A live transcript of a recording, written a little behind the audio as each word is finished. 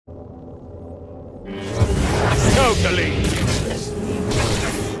Totally!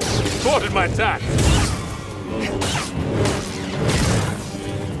 Thwarted my attack!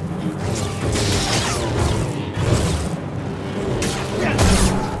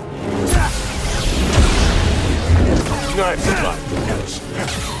 Knives of life.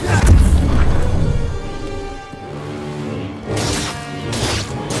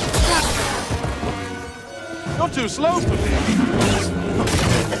 Not too slow for me.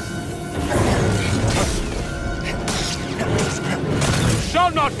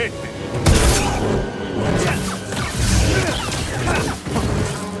 Shall not hit me.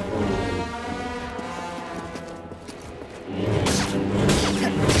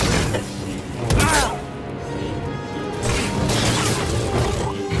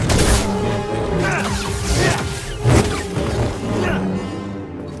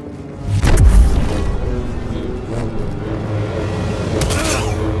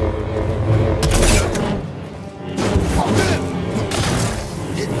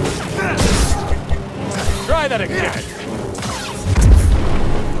 Try that again.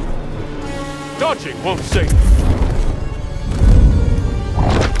 Dodging won't save me.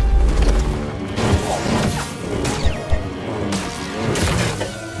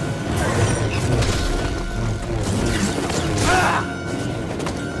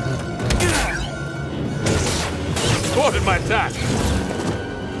 Thwarted my attack.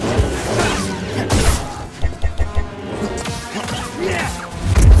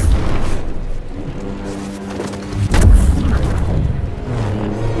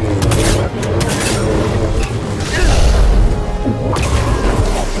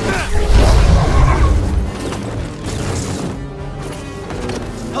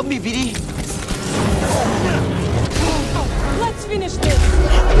 Help me, BD. Let's finish this.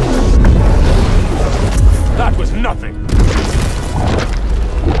 That was nothing.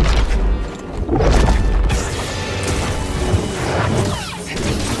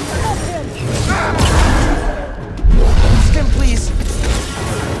 Stem, please.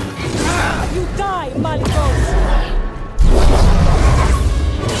 You die, Malikos.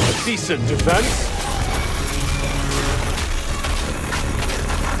 A decent defense.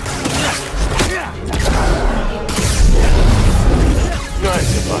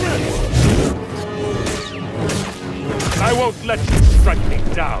 Nice of you. I won't let you strike me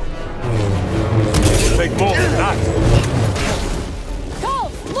down. It will take more than that. Go!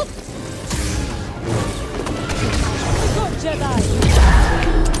 Look! Good Jedi!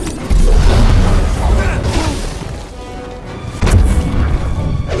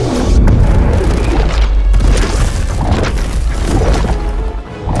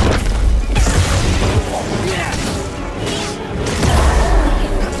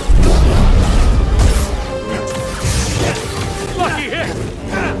 Lucky hit!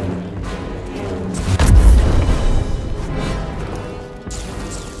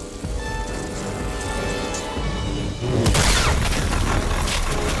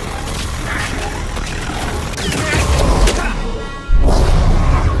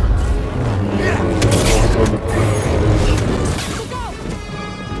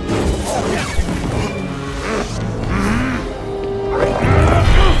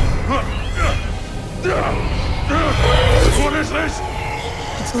 What is this?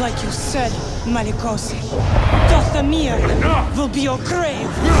 It's like you said, Malikos. Dothamir will be your grave.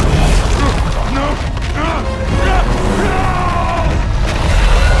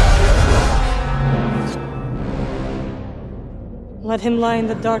 Let him lie in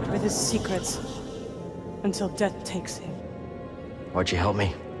the dark with his secrets until death takes him. Why'd you help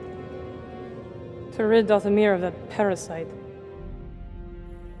me? To rid Dothamir of that parasite.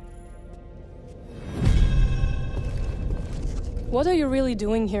 What are you really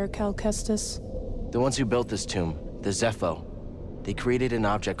doing here, Cal Kestis? The ones who built this tomb, the Zepho, they created an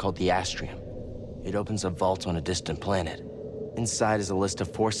object called the Astrium. It opens a vault on a distant planet. Inside is a list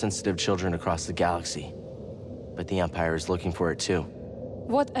of Force-sensitive children across the galaxy. But the Empire is looking for it too.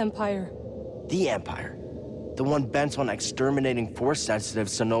 What Empire? The Empire. The one bent on exterminating Force-sensitive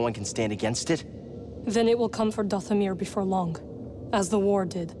so no one can stand against it? Then it will come for Dothamir before long, as the war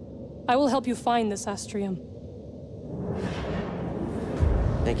did. I will help you find this Astrium.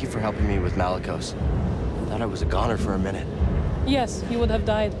 Thank you for helping me with Malikos. Thought I was a goner for a minute. Yes, you would have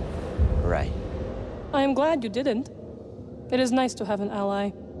died. Right. I am glad you didn't. It is nice to have an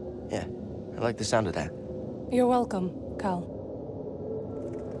ally. Yeah, I like the sound of that. You're welcome, Cal.